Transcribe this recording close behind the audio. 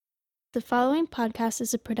The following podcast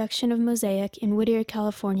is a production of Mosaic in Whittier,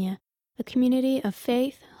 California, a community of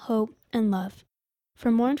faith, hope, and love.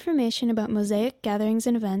 For more information about Mosaic gatherings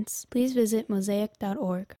and events, please visit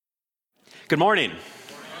mosaic.org. Good morning.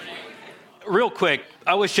 Real quick,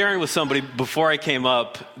 I was sharing with somebody before I came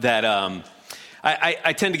up that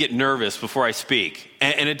I tend to get nervous before I speak.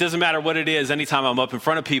 And it doesn't matter what it is. Anytime I'm up in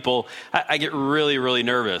front of people, I get really, really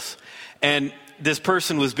nervous. And this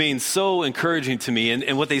person was being so encouraging to me.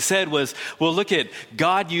 And what they said was, well, look at,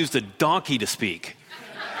 God used a donkey to speak.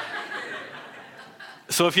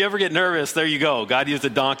 So if you ever get nervous, there you go. God used a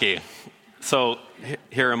donkey. So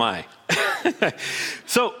here am I.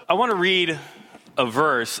 So I want to read a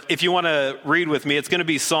verse. If you want to read with me, it's going to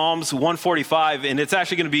be Psalms 145, and it's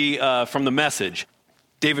actually going to be from the Message.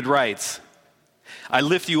 David writes, I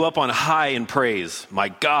lift you up on high in praise, my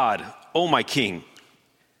God, O my King,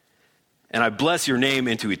 and I bless your name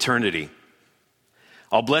into eternity.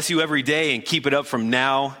 I'll bless you every day and keep it up from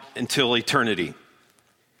now until eternity.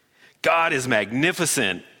 God is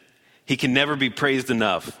magnificent. He can never be praised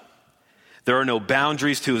enough. There are no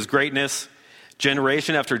boundaries to his greatness.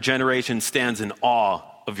 Generation after generation stands in awe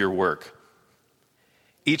of your work.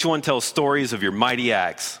 Each one tells stories of your mighty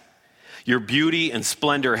acts. Your beauty and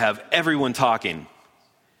splendor have everyone talking.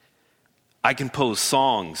 I compose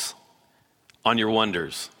songs on your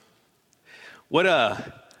wonders. What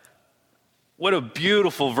a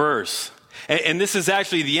beautiful verse. And this is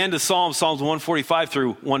actually the end of Psalms 145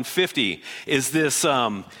 through 150 is this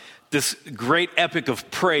great epic of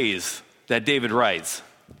praise that David writes.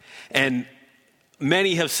 And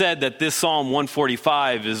many have said that this Psalm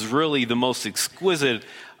 145 is really the most exquisite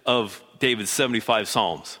of David's 75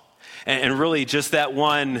 Psalms. And really just that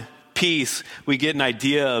one piece, we get an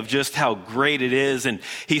idea of just how great it is. And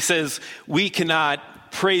he says, we cannot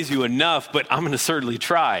praise you enough, but I'm going to certainly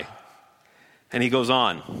try. And he goes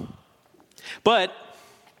on. But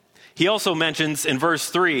he also mentions in verse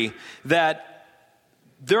 3 that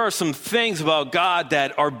there are some things about God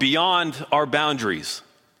that are beyond our boundaries.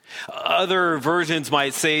 Other versions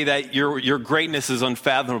might say that your greatness is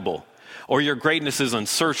unfathomable or your greatness is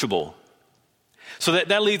unsearchable. So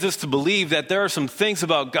that leads us to believe that there are some things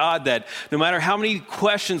about God that no matter how many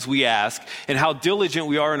questions we ask and how diligent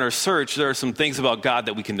we are in our search, there are some things about God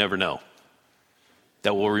that we can never know,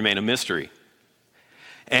 that will remain a mystery.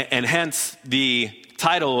 And hence the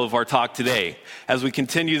title of our talk today. As we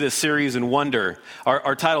continue this series in Wonder,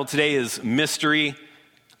 our title today is Mystery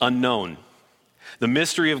Unknown. The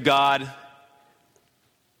mystery of God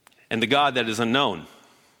and the God that is unknown.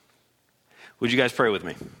 Would you guys pray with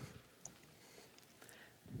me?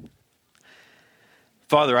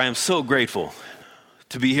 Father, I am so grateful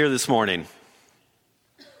to be here this morning.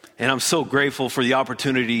 And I'm so grateful for the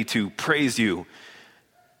opportunity to praise you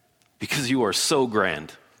because you are so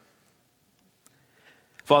grand.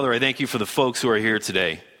 Father, I thank you for the folks who are here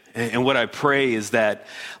today. And what I pray is that,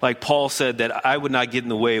 like Paul said, that I would not get in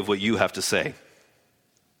the way of what you have to say.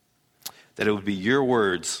 That it would be your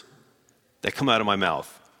words that come out of my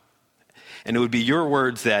mouth. And it would be your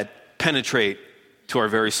words that penetrate to our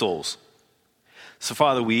very souls. So,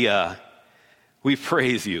 Father, we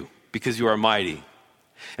praise you because you are mighty.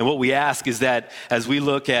 And what we ask is that as we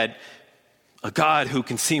look at a God who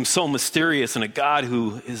can seem so mysterious and a God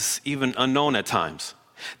who is even unknown at times,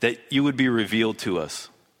 that you would be revealed to us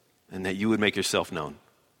and that you would make yourself known.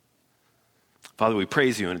 Father, we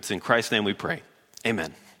praise you, and it's in Christ's name we pray.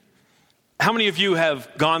 Amen. How many of you have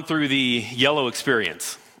gone through the Yellow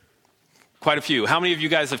experience? Quite a few. How many of you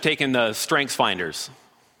guys have taken the Strengths Finders?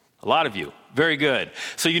 A lot of you. Very good.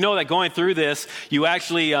 So you know that going through this, you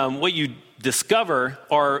actually, what you discover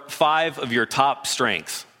are 5 of your top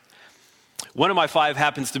strengths. One of my 5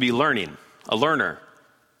 happens to be learning, a learner.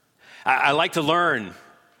 I like to learn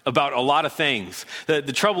about a lot of things. The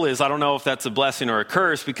trouble is, I don't know if that's a blessing or a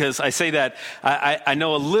curse, because I say that I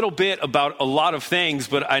know a little bit about a lot of things,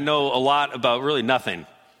 but I know a lot about really nothing.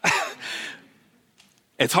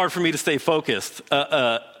 It's hard for me to stay focused.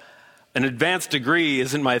 An advanced degree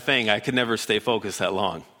isn't my thing. I could never stay focused that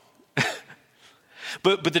long.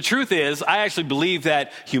 But the truth is, I actually believe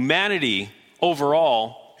that humanity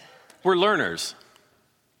overall, we're learners.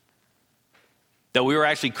 That we were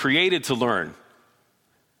actually created to learn.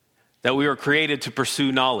 That we were created to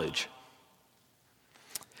pursue knowledge.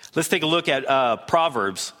 Let's take a look at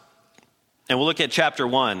Proverbs, and we'll look at chapter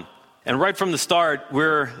 1. And right from the start,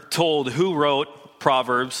 we're told who wrote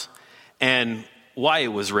Proverbs and why it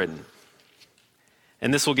was written.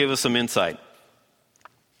 And this will give us some insight.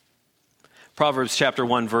 Proverbs chapter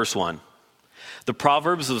 1, verse 1. The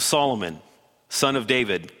Proverbs of Solomon, son of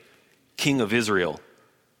David, king of Israel,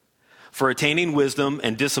 for attaining wisdom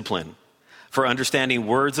and discipline, for understanding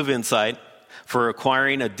words of insight, for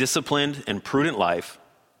acquiring a disciplined and prudent life,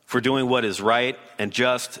 for doing what is right and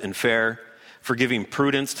just and fair, for giving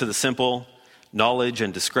prudence to the simple, knowledge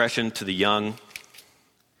and discretion to the young.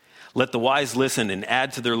 Let the wise listen and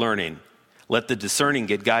add to their learning. Let the discerning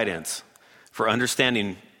get guidance, for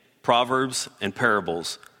understanding proverbs and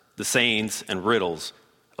parables, the sayings and riddles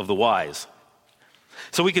of the wise.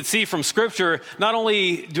 So we could see from Scripture, not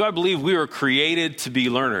only do I believe we were created to be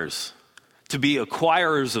learners, to be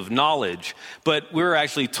acquirers of knowledge, but we're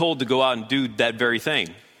actually told to go out and do that very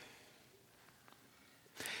thing.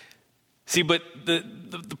 See, but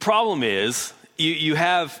the problem is, you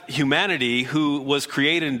have humanity who was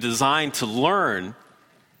created and designed to learn,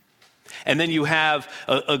 and then you have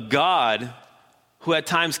a God who at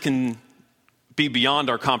times can be beyond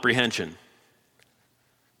our comprehension.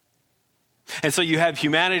 And so you have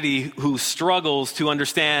humanity who struggles to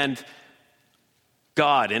understand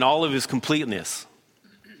God in all of his completeness.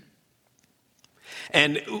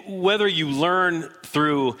 And whether you learn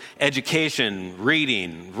through education,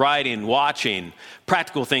 reading, writing, watching,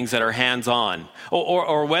 practical things that are hands-on,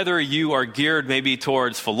 or whether you are geared maybe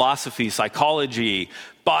towards philosophy, psychology,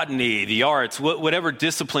 botany, the arts, whatever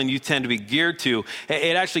discipline you tend to be geared to,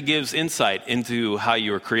 it actually gives insight into how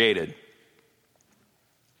you were created.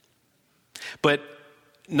 But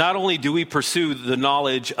not only do we pursue the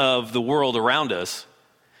knowledge of the world around us,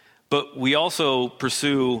 but we also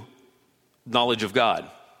pursue knowledge of God.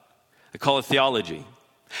 I call it theology.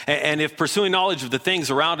 And if pursuing knowledge of the things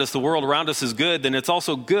around us, the world around us is good, then it's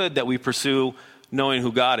also good that we pursue knowing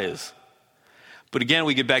who God is. But again,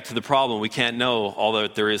 we get back to the problem. We can't know all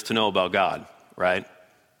that there is to know about God, right?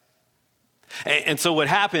 And so what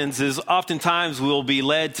happens is oftentimes we'll be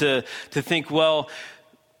led to think, well,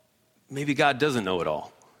 maybe God doesn't know it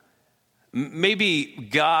all. Maybe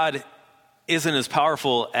God isn't as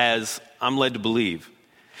powerful as I'm led to believe.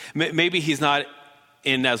 Maybe he's not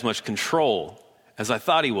in as much control as I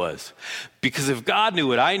thought he was. Because if God knew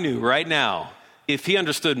what I knew right now, if he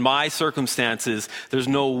understood my circumstances, there's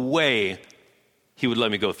no way he would let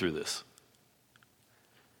me go through this.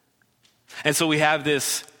 And so we have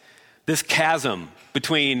this chasm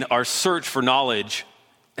between our search for knowledge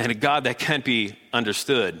and a God that can't be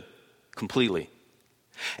understood completely.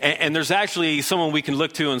 And there's actually someone we can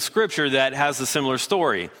look to in Scripture that has a similar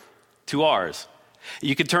story to ours.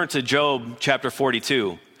 You can turn to Job chapter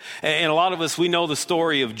 42. And a lot of us, we know the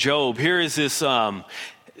story of Job. Here is this,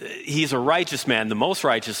 he's a righteous man, the most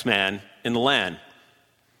righteous man in the land.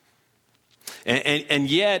 And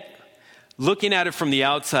yet, looking at it from the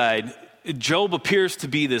outside, Job appears to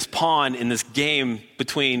be this pawn in this game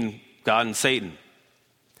between God and Satan.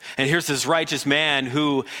 And here's this righteous man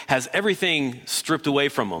who has everything stripped away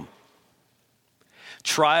from him.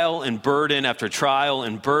 Trial and burden after trial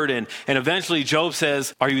and burden. And eventually Job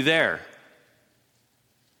says, "Are you there?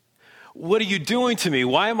 What are you doing to me?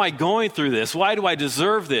 Why am I going through this? Why do I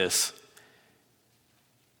deserve this?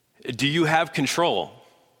 Do you have control?"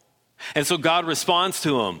 And so God responds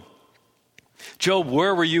to him, "Job,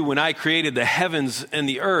 where were you when I created the heavens and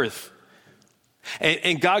the earth?"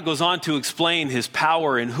 And God goes on to explain his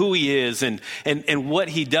power and who he is and what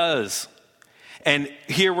he does. And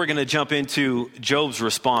here we're going to jump into Job's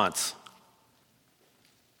response.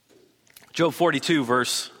 Job 42,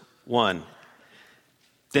 verse 1.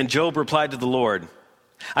 Then Job replied to the Lord,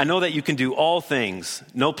 "I know that you can do all things.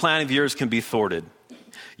 No plan of yours can be thwarted.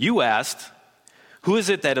 You asked, 'Who is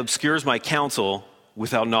it that obscures my counsel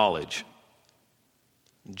without knowledge?'"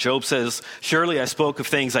 Job says, "Surely I spoke of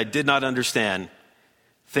things I did not understand,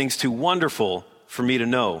 things too wonderful for me to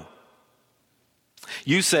know.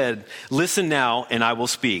 You said, 'Listen now, and I will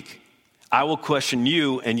speak. I will question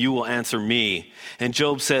you, and you will answer me.' And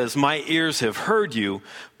Job says, 'My ears have heard you,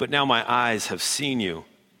 but now my eyes have seen you.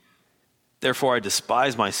 Therefore I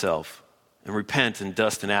despise myself and repent in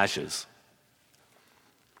dust and ashes.'"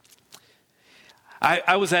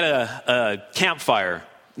 I was at a campfire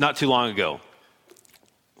not too long ago.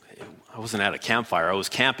 I wasn't at a campfire. I was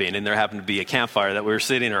camping, and there happened to be a campfire that we were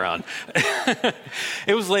sitting around.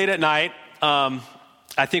 It was late at night.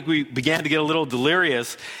 I think we began to get a little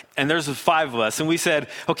delirious, and there's the 5 of us. And we said,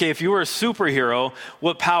 okay, if you were a superhero,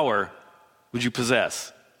 what power would you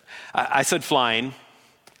possess? I said flying.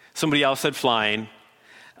 Somebody else said flying.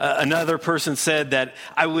 Another person said that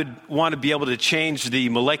I would want to be able to change the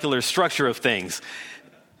molecular structure of things.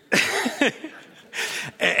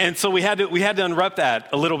 And so we had to unwrap that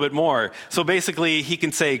a little bit more. So basically, he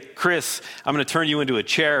can say, "Chris, I'm going to turn you into a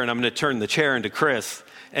chair, and I'm going to turn the chair into Chris,"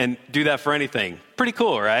 and do that for anything. Pretty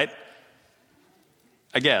cool, right?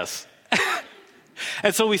 I guess.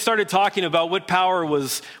 And so we started talking about what power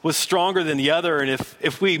was stronger than the other, and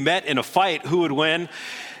if we met in a fight, who would win?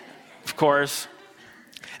 Of course.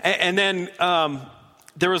 And then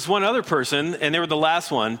there was one other person, and they were the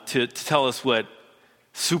last one to tell us what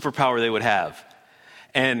superpower they would have.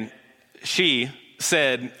 And she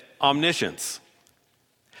said omniscience.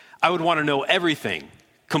 I would want to know everything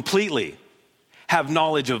completely, have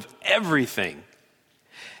knowledge of everything.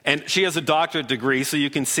 And she has a doctorate degree, so you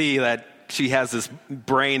can see that she has this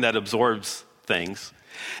brain that absorbs things.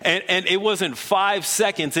 And it wasn't 5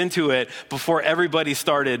 seconds into it before everybody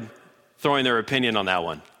started throwing their opinion on that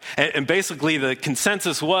one. And basically the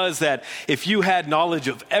consensus was that if you had knowledge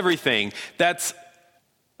of everything, that's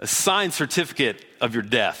a signed certificate of your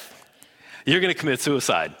death. You're going to commit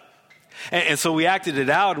suicide. And so we acted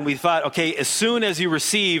it out, and we thought, okay, as soon as you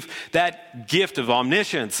receive that gift of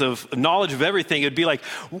omniscience, of knowledge of everything, it'd be like,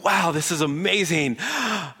 wow, this is amazing.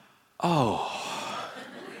 Oh.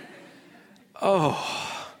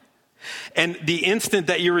 And the instant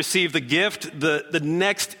that you receive the gift, the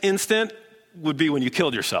next instant would be when you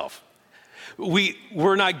killed yourself.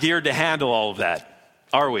 We're not geared to handle all of that,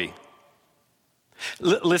 are we?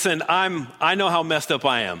 Listen, I know how messed up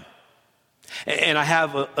I am. And I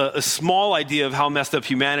have a small idea of how messed up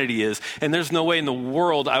humanity is, and there's no way in the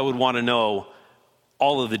world I would want to know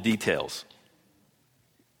all of the details.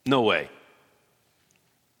 No way.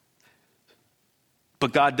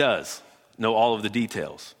 But God does know all of the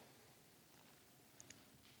details.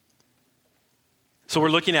 So we're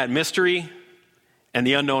looking at mystery and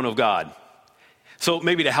the unknown of God. So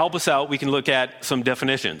maybe to help us out, we can look at some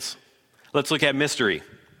definitions. Let's look at mystery.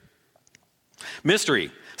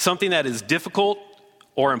 Mystery, something that is difficult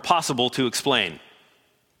or impossible to explain.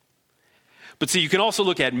 But see, you can also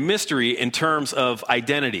look at mystery in terms of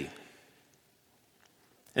identity.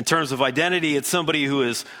 In terms of identity, it's somebody who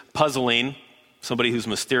is puzzling, somebody who's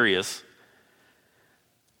mysterious,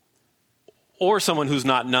 or someone who's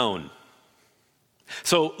not known.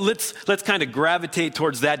 So let's kind of gravitate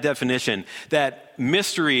towards that definition, that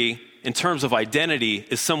mystery in terms of identity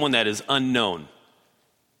is someone that is unknown.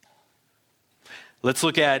 Let's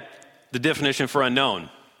look at the definition for unknown.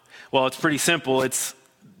 Well, it's pretty simple. It's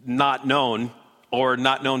not known or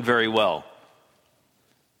not known very well.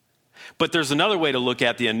 But there's another way to look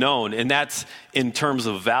at the unknown, and that's in terms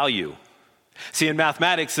of value. See, in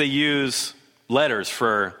mathematics, they use letters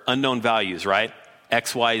for unknown values, right?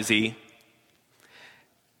 X, Y, Z.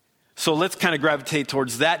 So let's kind of gravitate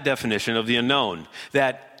towards that definition of the unknown,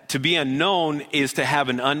 that to be unknown is to have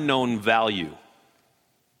an unknown value.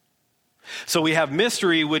 So we have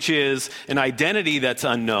mystery, which is an identity that's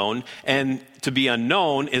unknown, and to be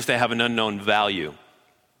unknown is to have an unknown value.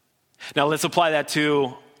 Now let's apply that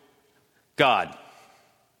to God.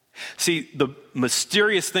 See, the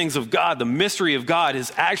mysterious things of God, the mystery of God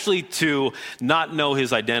is actually to not know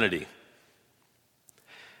his identity.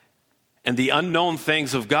 And the unknown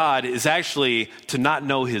things of God is actually to not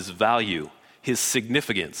know his value, his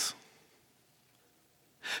significance.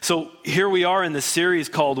 So here we are in this series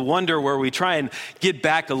called Wonder, where we try and get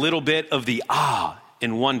back a little bit of the awe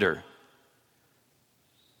and wonder.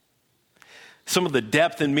 Some of the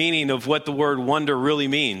depth and meaning of what the word wonder really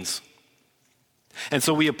means. And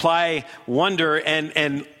so we apply wonder,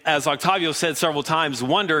 and as Octavio said several times,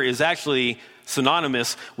 wonder is actually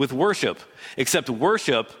synonymous with worship, except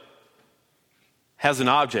worship has an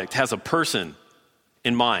object, has a person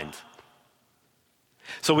in mind.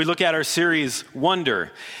 So we look at our series,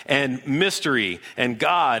 Wonder and Mystery and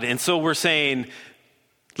God. And so we're saying,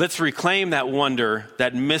 let's reclaim that wonder,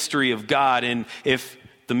 that mystery of God. And if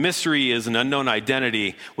the mystery is an unknown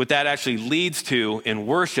identity, what that actually leads to in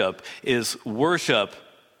worship is worship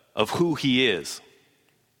of who he is.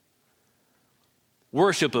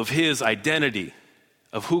 Worship of his identity,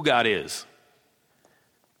 of who God is.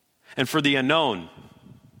 And for the unknown,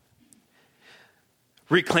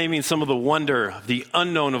 reclaiming some of the wonder, the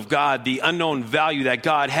unknown of God, the unknown value that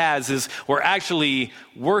God has, is we're actually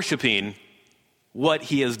worshiping what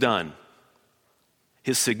he has done,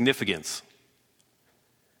 his significance.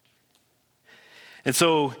 And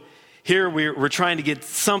so here we're trying to get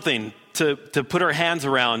something to put our hands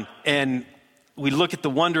around, and we look at the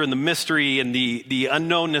wonder and the mystery and the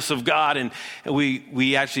unknownness of God, and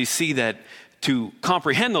we actually see that to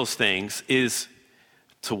comprehend those things is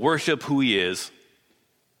to worship who he is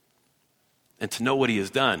and to know what he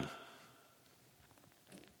has done.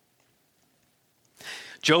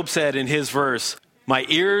 Job said in his verse, "My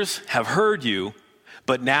ears have heard you,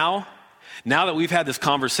 but now that we've had this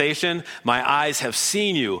conversation, my eyes have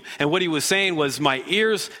seen you." And what he was saying was, my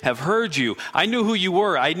ears have heard you. I knew who you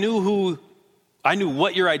were. I knew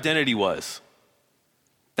what your identity was.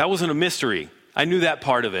 That wasn't a mystery. I knew that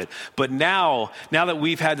part of it. But now that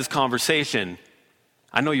we've had this conversation,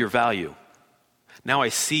 I know your value. Now I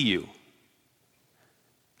see you.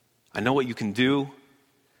 I know what you can do.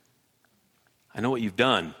 I know what you've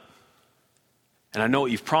done. And I know what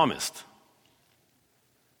you've promised.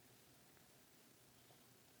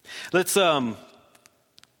 Let's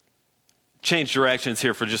change directions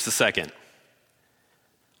here for just a second.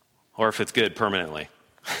 Or if it's good, permanently.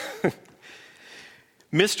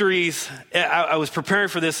 Mysteries, I was preparing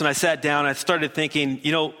for this and I sat down and I started thinking,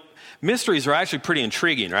 mysteries are actually pretty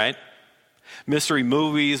intriguing, right? Mystery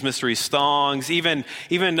movies, mystery songs, even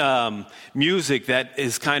music that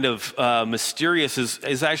is kind of mysterious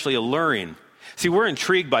is actually alluring. See, we're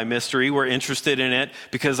intrigued by mystery. We're interested in it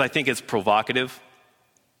because I think it's provocative.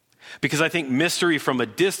 Because I think mystery from a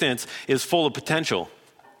distance is full of potential.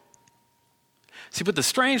 See, but the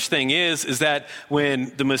strange thing is that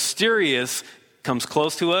when the mysterious comes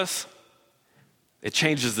close to us, it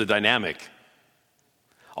changes the dynamic.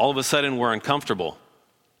 All of a sudden, we're uncomfortable.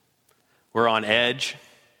 We're on edge.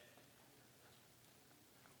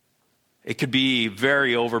 It could be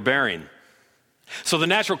very overbearing. So the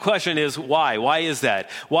natural question is, why? Why is that?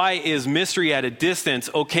 Why is mystery at a distance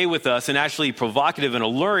okay with us and actually provocative and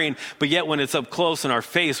alluring, but yet when it's up close in our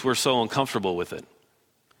face, we're so uncomfortable with it?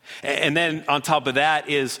 And then on top of that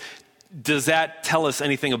does that tell us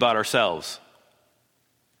anything about ourselves?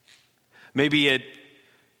 Maybe it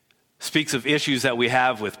speaks of issues that we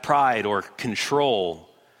have with pride or control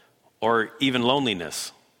or even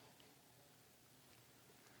loneliness.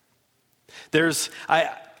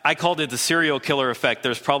 I called it the serial killer effect.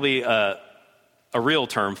 There's probably a real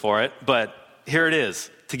term for it, but here it is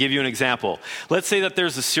to give you an example. Let's say that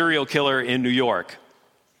there's a serial killer in New York,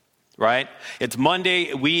 right? It's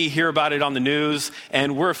Monday, we hear about it on the news,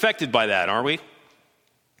 and we're affected by that, aren't we?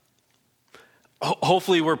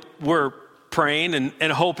 Hopefully we're praying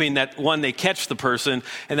and hoping that, one, they catch the person,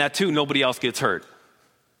 and that, two, nobody else gets hurt.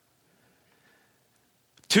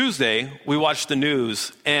 Tuesday, we watch the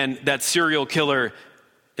news, and that serial killer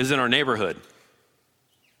is in our neighborhood.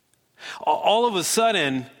 All of a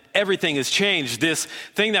sudden, everything has changed. This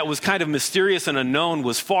thing that was kind of mysterious and unknown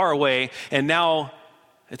was far away, and now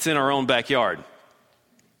it's in our own backyard.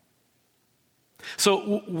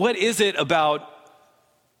 So what is it about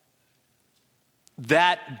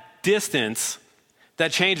that distance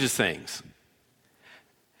that changes things?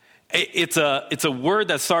 It's a word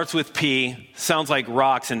that starts with P, sounds like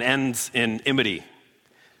rocks, and ends in imity.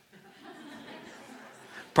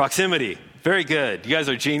 Proximity. Very good. You guys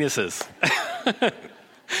are geniuses.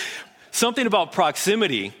 Something about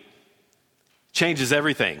proximity changes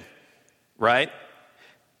everything, right?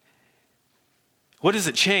 What does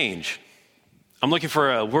it change? I'm looking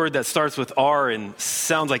for a word that starts with R and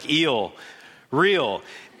sounds like eel. Real.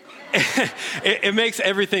 It makes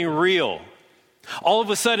everything real. All of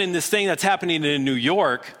a sudden, this thing that's happening in New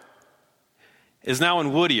York is now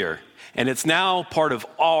in Whittier, and it's now part of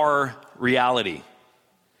our reality.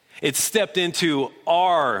 It's stepped into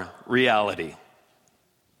our reality.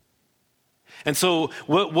 And so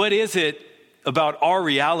what is it about our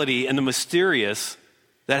reality and the mysterious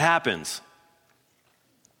that happens?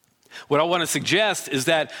 What I want to suggest is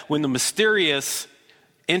that when the mysterious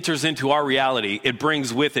enters into our reality, it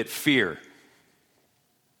brings with it fear.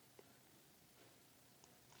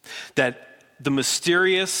 That the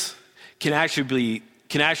mysterious can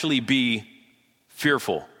actually be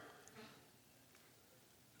fearful.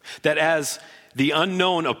 That as the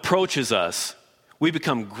unknown approaches us, we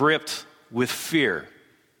become gripped with fear.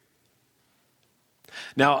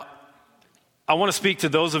 Now, I want to speak to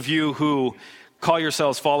those of you who call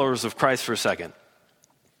yourselves followers of Christ for a second.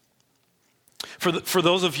 For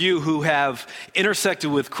those of you who have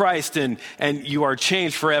intersected with Christ and you are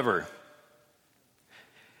changed forever,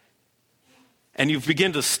 and you've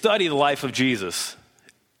begun to study the life of Jesus,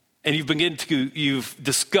 and you've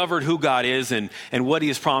discovered who God is and what he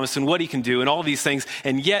has promised and what he can do and all these things,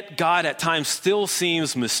 and yet God at times still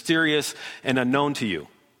seems mysterious and unknown to you.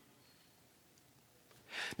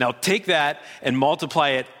 Now take that and multiply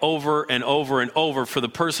it over and over and over for the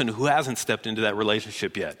person who hasn't stepped into that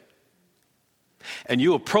relationship yet. And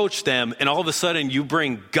you approach them, and all of a sudden you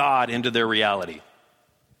bring God into their reality.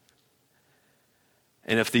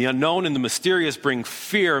 And if the unknown and the mysterious bring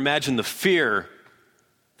fear, imagine the fear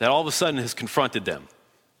that all of a sudden has confronted them.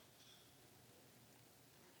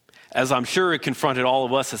 As I'm sure it confronted all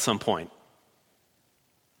of us at some point.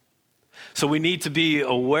 So we need to be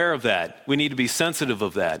aware of that. We need to be sensitive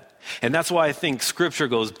of that. And that's why I think Scripture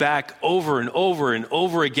goes back over and over and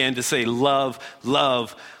over again to say love,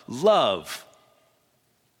 love, love.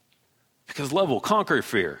 Because love will conquer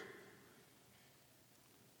fear.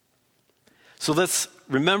 So let's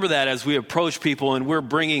remember that as we approach people and we're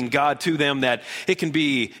bringing God to them, that it can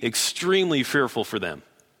be extremely fearful for them.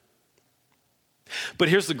 But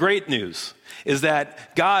here's the great news, is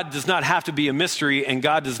that God does not have to be a mystery and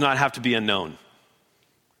God does not have to be unknown.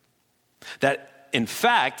 That, in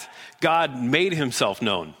fact, God made himself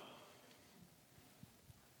known.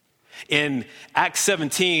 In Acts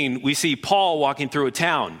 17, we see Paul walking through a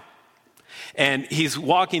town. And he's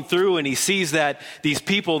walking through and he sees that these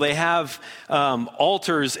people, they have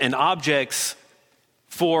altars and objects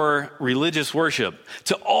for religious worship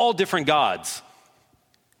to all different gods.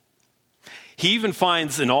 He even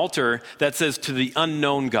finds an altar that says to the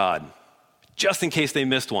unknown God, just in case they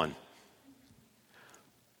missed one.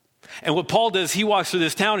 And what Paul does, he walks through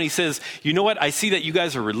this town and he says, you know what? I see that you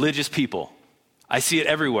guys are religious people. I see it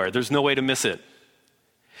everywhere. There's no way to miss it.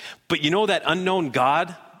 But you know that unknown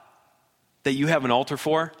God that you have an altar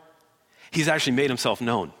for? He's actually made himself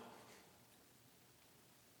known.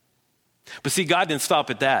 But see, God didn't stop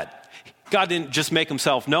at that. God didn't just make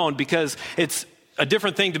himself known, because it's a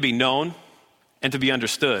different thing to be known and to be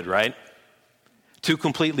understood, right? Two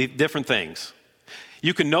completely different things.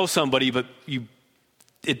 You can know somebody, but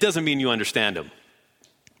it doesn't mean you understand them.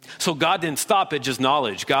 So God didn't stop at just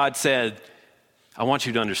knowledge. God said, I want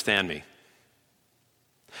you to understand me.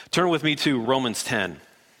 Turn with me to Romans 10.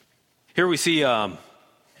 Here we see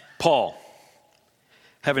Paul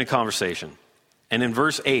having a conversation. And in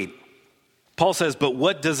verse 8, Paul says, but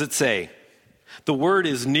what does it say? The word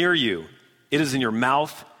is near you. It is in your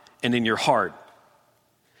mouth and in your heart.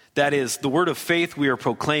 That is, the word of faith we are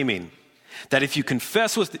proclaiming, that if you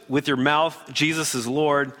confess with your mouth Jesus is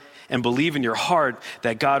Lord and believe in your heart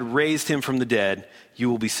that God raised him from the dead, you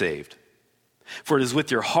will be saved. For it is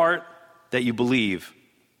with your heart that you believe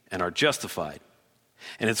and are justified.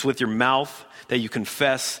 And it's with your mouth that you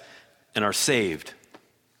confess and are saved.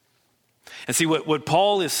 And see, what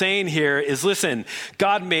Paul is saying here is, listen,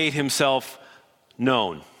 God made himself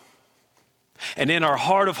known. And in our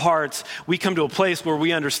heart of hearts, we come to a place where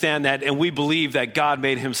we understand that and we believe that God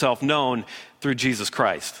made himself known through Jesus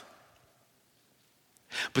Christ.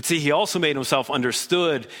 But see, he also made himself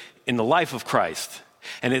understood in the life of Christ.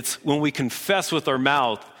 And it's when we confess with our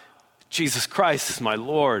mouth, Jesus Christ is my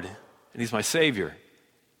Lord and he's my Savior.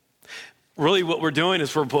 Really what we're doing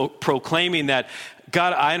is we're proclaiming that,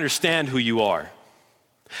 God, I understand who you are.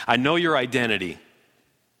 I know your identity.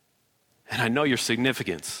 And I know your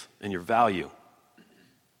significance and your value.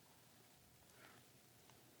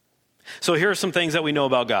 So here are some things that we know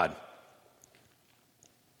about God.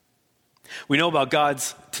 We know about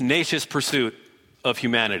God's tenacious pursuit of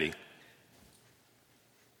humanity.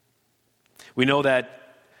 We know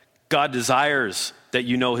that God desires that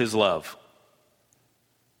you know his love.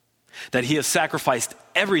 That he has sacrificed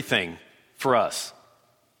everything for us.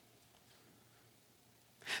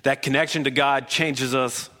 That connection to God changes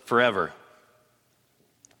us forever.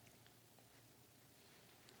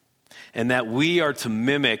 And that we are to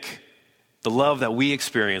mimic the love that we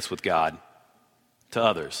experience with God to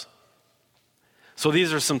others. So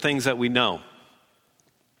these are some things that we know.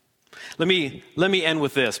 Let me end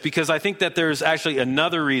with this, because I think that there's actually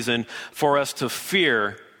another reason for us to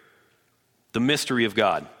fear the mystery of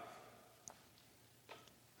God.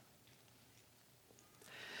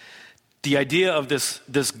 The idea of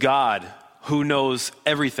this God who knows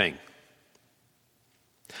everything.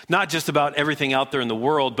 Not just about everything out there in the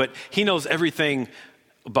world, but he knows everything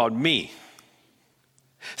about me.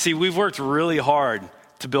 See, we've worked really hard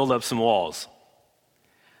to build up some walls,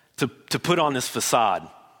 to put on this facade,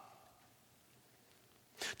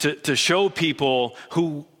 to show people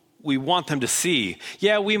who we want them to see.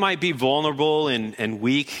 Yeah, we might be vulnerable and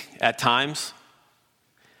weak at times.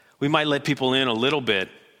 We might let people in a little bit,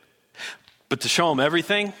 but to show them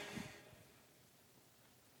everything?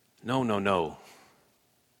 No.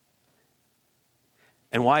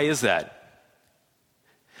 And why is that?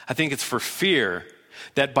 I think it's for fear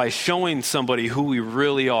that by showing somebody who we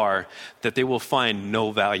really are, that they will find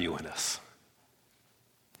no value in us.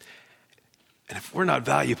 And if we're not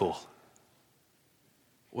valuable,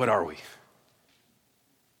 what are we?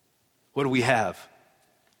 What do we have?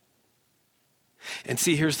 And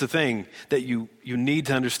see, here's the thing that you need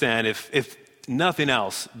to understand, if nothing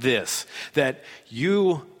else, this, that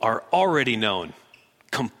you are already known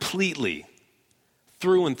completely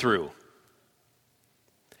through and through.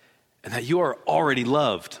 And that you are already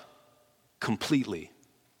loved completely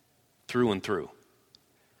through and through.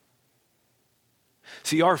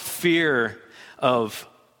 See, our fear of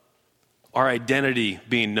our identity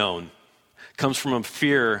being known comes from a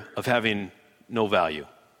fear of having no value.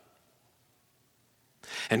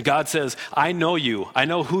 And God says, I know you. I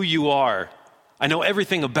know who you are. I know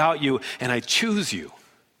everything about you, and I choose you.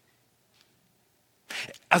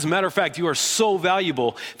 As a matter of fact, you are so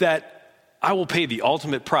valuable that I will pay the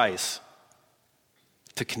ultimate price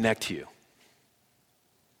to connect to you.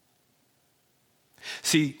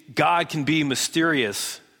 See, God can be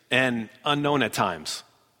mysterious and unknown at times.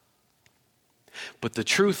 But the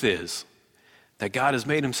truth is that God has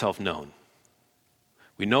made himself known.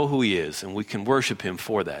 We know who he is, and we can worship him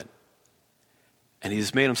for that. And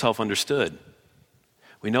he's made himself understood.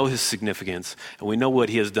 We know his significance, and we know what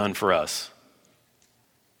he has done for us.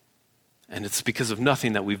 And it's because of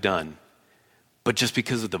nothing that we've done, but just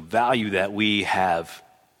because of the value that we have,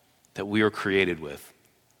 that we are created with.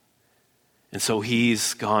 And so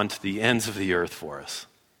he's gone to the ends of the earth for us.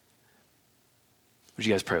 Would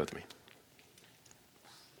you guys pray with me?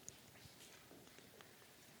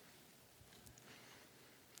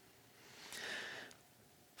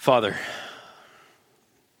 Father,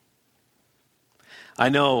 I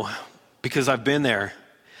know, because I've been there,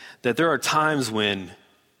 that there are times when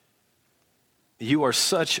you are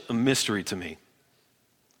such a mystery to me.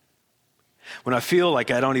 When I feel like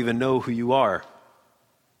I don't even know who you are.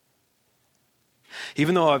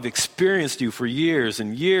 Even though I've experienced you for years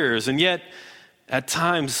and years, and yet at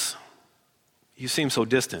times you seem so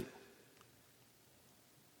distant.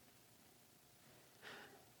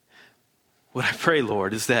 What I pray,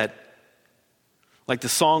 Lord, is that, like the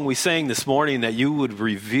song we sang this morning, that you would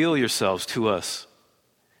reveal yourselves to us.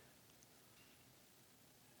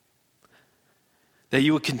 That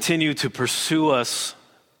you would continue to pursue us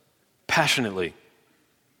passionately.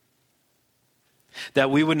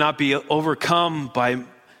 That we would not be overcome by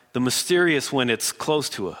the mysterious when it's close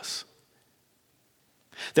to us.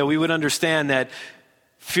 That we would understand that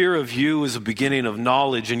fear of you is a beginning of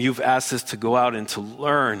knowledge, and you've asked us to go out and to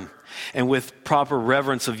learn. And with proper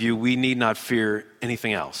reverence of you, we need not fear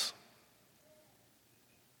anything else.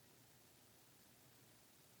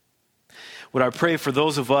 What I pray for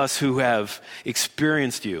those of us who have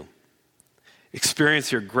experienced you,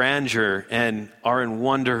 experience your grandeur, and are in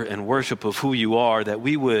wonder and worship of who you are, that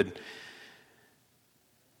we would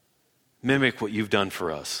mimic what you've done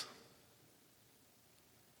for us.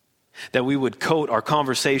 That we would coat our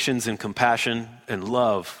conversations in compassion and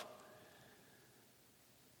love.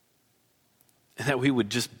 And that we would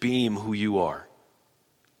just beam who you are.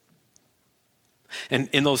 And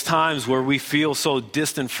in those times where we feel so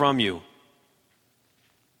distant from you,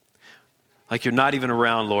 like you're not even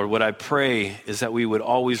around, Lord, what I pray is that we would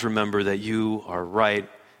always remember that you are right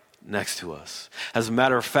next to us. As a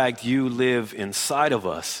matter of fact, you live inside of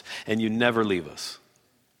us and you never leave us.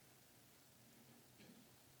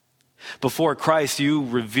 Before Christ, you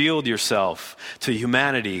revealed yourself to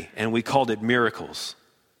humanity, and we called it miracles.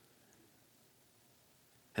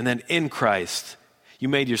 And then in Christ, you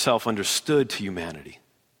made yourself understood to humanity.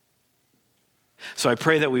 So I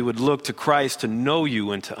pray that we would look to Christ to know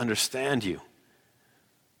you and to understand you.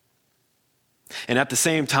 And at the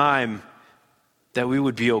same time, that we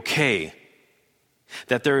would be okay.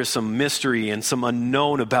 That there is some mystery and some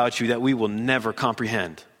unknown about you that we will never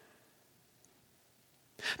comprehend.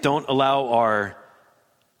 Don't allow our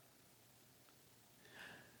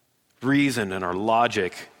reason and our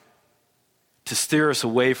logic to steer us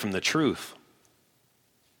away from the truth.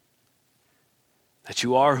 That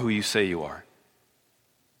you are who you say you are.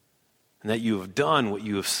 And that you have done what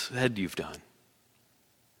you have said you've done.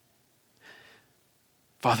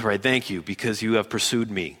 Father, I thank you because you have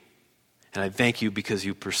pursued me. And I thank you because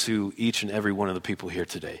you pursue each and every one of the people here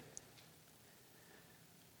today.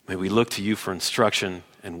 May we look to you for instruction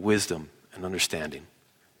and wisdom and understanding.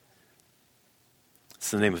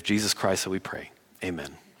 It's in the name of Jesus Christ that we pray.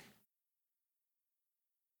 Amen.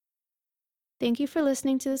 Thank you for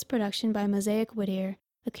listening to this production by Mosaic Whittier,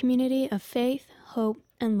 a community of faith, hope,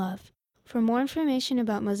 and love. For more information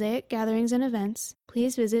about Mosaic gatherings and events,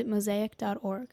 please visit mosaic.org.